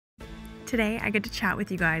Today, I get to chat with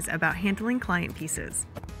you guys about handling client pieces.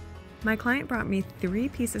 My client brought me 3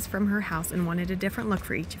 pieces from her house and wanted a different look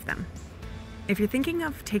for each of them. If you're thinking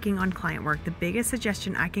of taking on client work, the biggest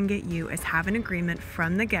suggestion I can get you is have an agreement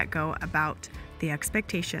from the get-go about the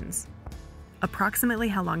expectations. Approximately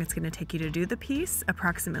how long it's going to take you to do the piece,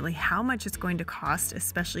 approximately how much it's going to cost,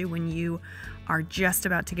 especially when you are just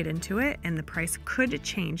about to get into it, and the price could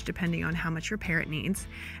change depending on how much repair it needs,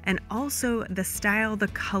 and also the style, the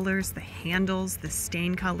colors, the handles, the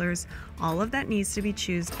stain colors, all of that needs to be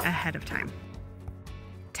chosen ahead of time.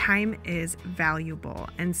 Time is valuable,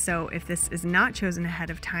 and so if this is not chosen ahead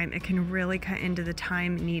of time, it can really cut into the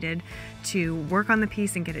time needed to work on the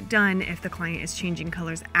piece and get it done if the client is changing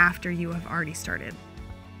colors after you have already started.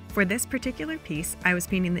 For this particular piece, I was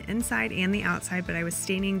painting the inside and the outside, but I was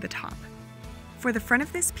staining the top. For the front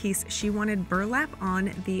of this piece, she wanted burlap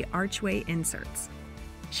on the archway inserts.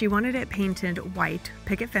 She wanted it painted white,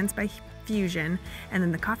 picket fence by Fusion, and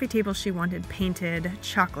then the coffee table she wanted painted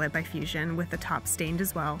chocolate by Fusion with the top stained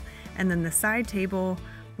as well. And then the side table,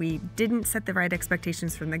 we didn't set the right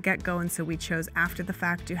expectations from the get-go, and so we chose after the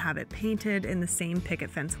fact to have it painted in the same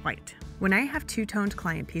picket fence white. When I have two-toned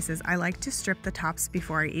client pieces, I like to strip the tops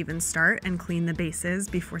before I even start and clean the bases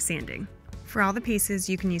before sanding. For all the pieces,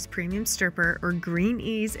 you can use Premium Stripper or Green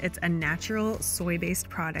Ease. It's a natural soy-based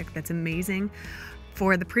product that's amazing.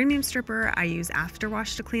 For the Premium Stripper, I use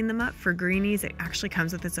Afterwash to clean them up. For Greenies, it actually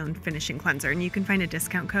comes with its own finishing cleanser, and you can find a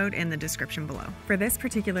discount code in the description below. For this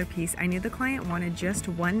particular piece, I knew the client wanted just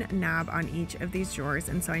one knob on each of these drawers,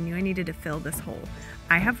 and so I knew I needed to fill this hole.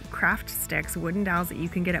 I have craft sticks, wooden dowels that you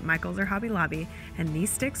can get at Michael's or Hobby Lobby, and these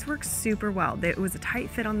sticks work super well. It was a tight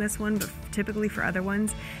fit on this one, but typically for other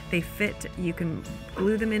ones, they fit. You can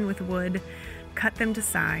glue them in with wood, cut them to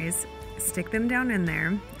size, stick them down in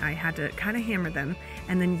there. I had to kind of hammer them,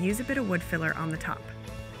 and then use a bit of wood filler on the top.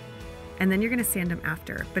 And then you're going to sand them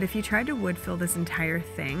after. But if you tried to wood fill this entire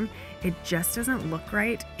thing, it just doesn't look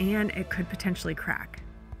right, and it could potentially crack.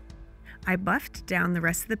 I buffed down the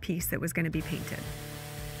rest of the piece that was going to be painted.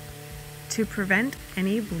 To prevent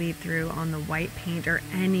any bleed through on the white paint or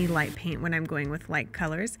any light paint when I'm going with light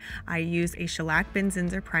colors, I use a shellac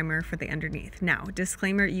Benzinzer primer for the underneath. Now,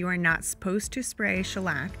 disclaimer, you are not supposed to spray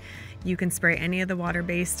shellac. You can spray any of the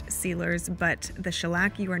water-based sealers, but the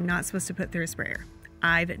shellac you are not supposed to put through a sprayer.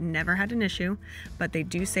 I've never had an issue, but they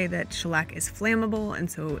do say that shellac is flammable, and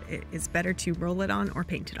so it is better to roll it on or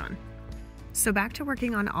paint it on. So back to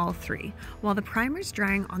working on all 3. While the primer's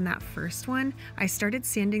drying on that first one, I started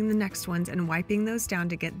sanding the next ones and wiping those down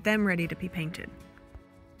to get them ready to be painted.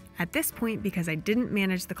 At this point, because I didn't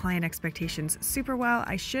manage the client expectations super well,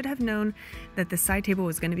 I should have known that the side table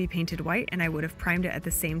was going to be painted white, and I would have primed it at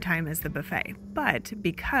the same time as the buffet. But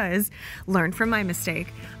because, learned from my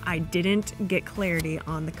mistake, I didn't get clarity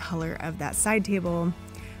on the color of that side table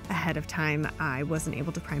ahead of time, I wasn't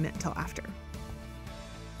able to prime it until after.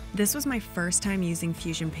 This was my first time using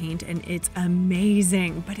Fusion paint, and it's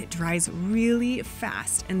amazing, but it dries really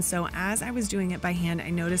fast. And so as I was doing it by hand, I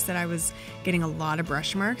noticed that I was getting a lot of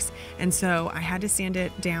brush marks, and so I had to sand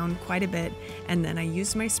it down quite a bit, and then I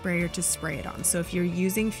used my sprayer to spray it on. So if you're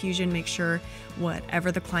using Fusion, make sure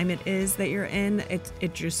whatever the climate is that you're in,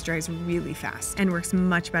 it just dries really fast and works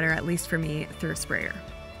much better, at least for me, through a sprayer.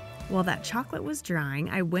 While that chocolate was drying,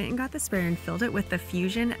 I went and got the sprayer and filled it with the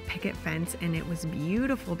Fusion picket fence, and it was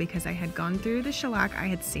beautiful because I had gone through the shellac. I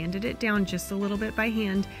had sanded it down just a little bit by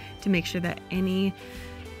hand to make sure that any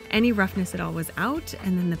roughness at all was out,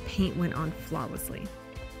 and then the paint went on flawlessly.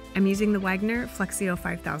 I'm using the Wagner Flexio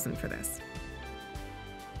 5000 for this.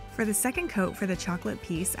 For the second coat for the chocolate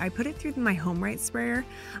piece, I put it through my HomeRite sprayer.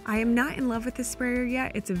 I am not in love with this sprayer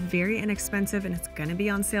yet. It's very inexpensive, and it's going to be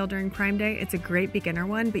on sale during Prime Day. It's a great beginner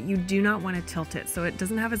one, but you do not want to tilt it, so it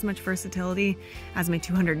doesn't have as much versatility as my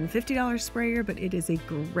 $250 sprayer, but it is a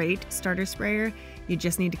great starter sprayer. You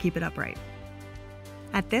just need to keep it upright.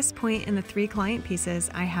 At this point in the 3 client pieces,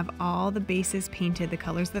 I have all the bases painted the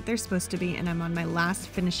colors that they're supposed to be, and I'm on my last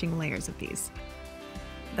finishing layers of these.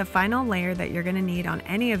 The final layer that you're going to need on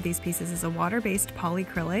any of these pieces is a water-based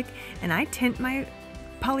polyacrylic, and I tint my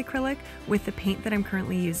polyacrylic with the paint that I'm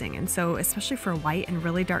currently using. And so especially for white and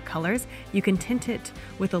really dark colors, you can tint it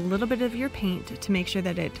with a little bit of your paint to make sure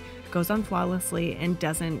that it goes on flawlessly and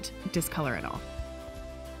doesn't discolor at all.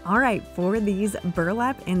 All right, for these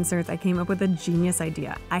burlap inserts, I came up with a genius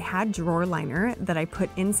idea. I had drawer liner that I put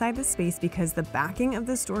inside the space because the backing of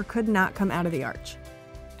this door could not come out of the arch.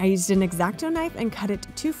 I used an X-Acto knife and cut it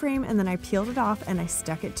to frame, and then I peeled it off and I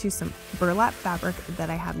stuck it to some burlap fabric that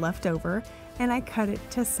I had left over, and I cut it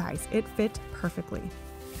to size. It fit perfectly.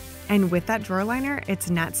 And with that drawer liner, it's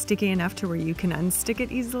not sticky enough to where you can unstick it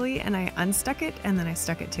easily. And I unstuck it and then I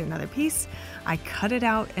stuck it to another piece. I cut it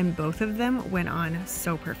out and both of them went on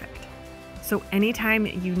so perfect. So anytime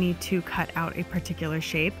you need to cut out a particular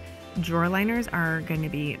shape, drawer liners are going to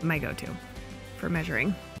be my go-to for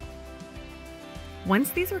measuring.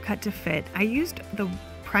 Once these were cut to fit, I used the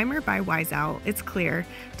primer by Wise Owl, it's clear,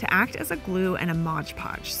 to act as a glue and a Mod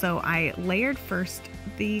Podge. So I layered first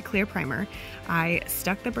the clear primer, I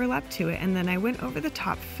stuck the burlap to it, and then I went over the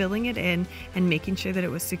top, filling it in and making sure that it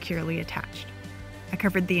was securely attached. I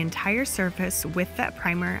covered the entire surface with that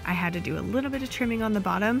primer. I had to do a little bit of trimming on the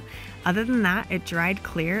bottom. Other than that, it dried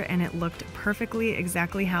clear and it looked perfectly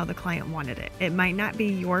exactly how the client wanted it. It might not be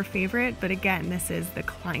your favorite, but again, this is the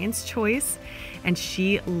client's choice, and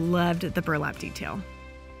she loved the burlap detail.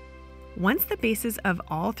 Once the bases of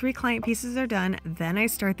all 3 client pieces are done, then I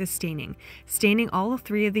start the staining. Staining all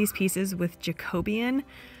 3 of these pieces with Jacobian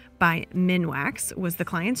by Minwax was the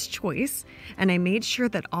client's choice, and I made sure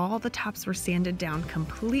that all the tops were sanded down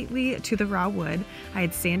completely to the raw wood. I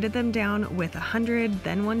had sanded them down with 100,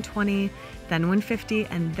 then 120, then 150,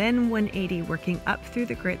 and then 180, working up through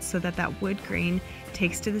the grit so that that wood grain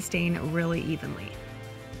takes to the stain really evenly.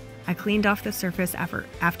 I cleaned off the surface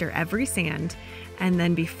after every sand, and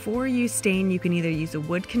then before you stain, you can either use a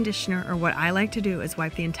wood conditioner, or what I like to do is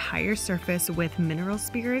wipe the entire surface with mineral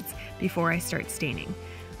spirits before I start staining.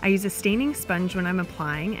 I use a staining sponge when I'm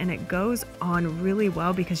applying, and it goes on really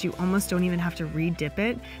well because you almost don't even have to re-dip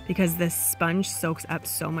it because this sponge soaks up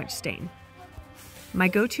so much stain. My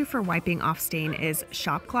go-to for wiping off stain is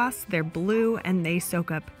shop cloths. They're blue and they soak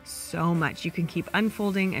up so much. You can keep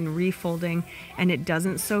unfolding and refolding and it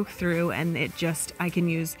doesn't soak through, and I can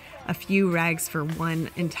use a few rags for one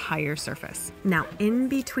entire surface. Now, in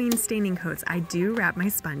between staining coats, I do wrap my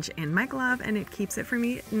sponge in my glove and it keeps it for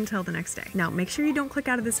me until the next day. Now, make sure you don't click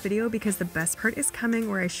out of this video because the best part is coming,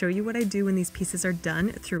 where I show you what I do when these pieces are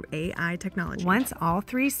done through AI technology. Once all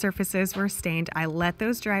 3 surfaces were stained, I let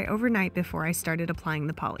those dry overnight before I started applying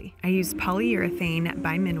the poly. I used polyurethane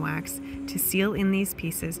by Minwax to seal in these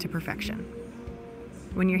pieces to perfection.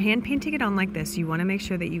 When you're hand painting it on like this, you want to make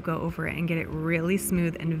sure that you go over it and get it really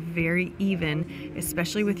smooth and very even,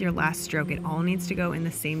 especially with your last stroke. It all needs to go in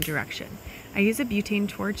the same direction. I use a butane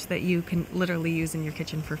torch that you can literally use in your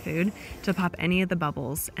kitchen for food to pop any of the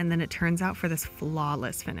bubbles, and then it turns out for this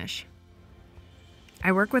flawless finish.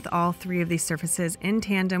 I work with all 3 of these surfaces in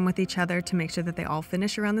tandem with each other to make sure that they all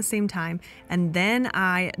finish around the same time, and then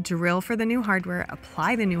I drill for the new hardware,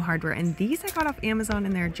 apply the new hardware, and these I got off Amazon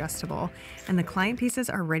and they're adjustable, and the client pieces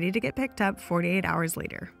are ready to get picked up 48 hours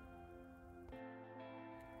later.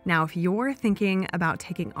 Now, if you're thinking about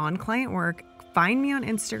taking on client work, find me on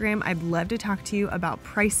Instagram. I'd love to talk to you about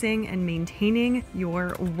pricing and maintaining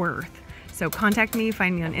your worth. So contact me,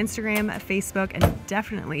 find me on Instagram, Facebook, and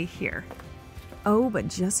definitely here. Oh, but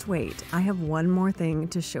just wait, I have one more thing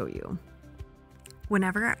to show you.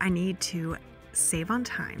 Whenever I need to save on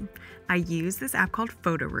time, I use this app called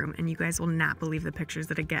Photo Room, and you guys will not believe the pictures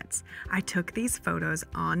that it gets. I took these photos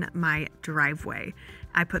on my driveway.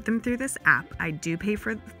 I put them through this app. I do pay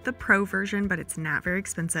for the pro version, but it's not very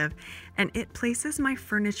expensive. And it places my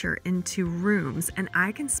furniture into rooms, and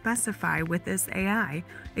I can specify with this AI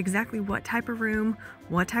exactly what type of room,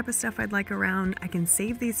 what type of stuff I'd like around. I can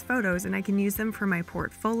save these photos and I can use them for my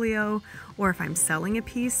portfolio, or if I'm selling a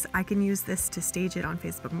piece, I can use this to stage it on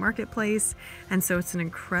Facebook Marketplace. And so it's an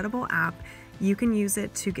incredible app. You can use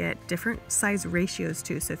it to get different size ratios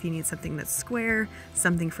too. So if you need something that's square,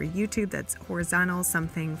 something for YouTube that's horizontal,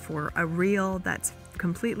 something for a reel that's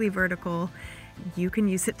completely vertical, you can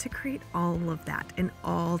use it to create all of that in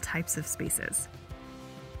all types of spaces.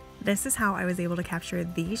 This is how I was able to capture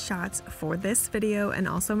these shots for this video and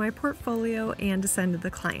also my portfolio, and to send to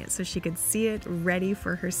the client so she could see it ready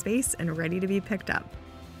for her space and ready to be picked up.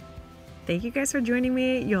 Thank you guys for joining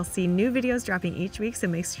me. You'll see new videos dropping each week, so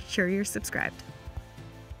make sure you're subscribed.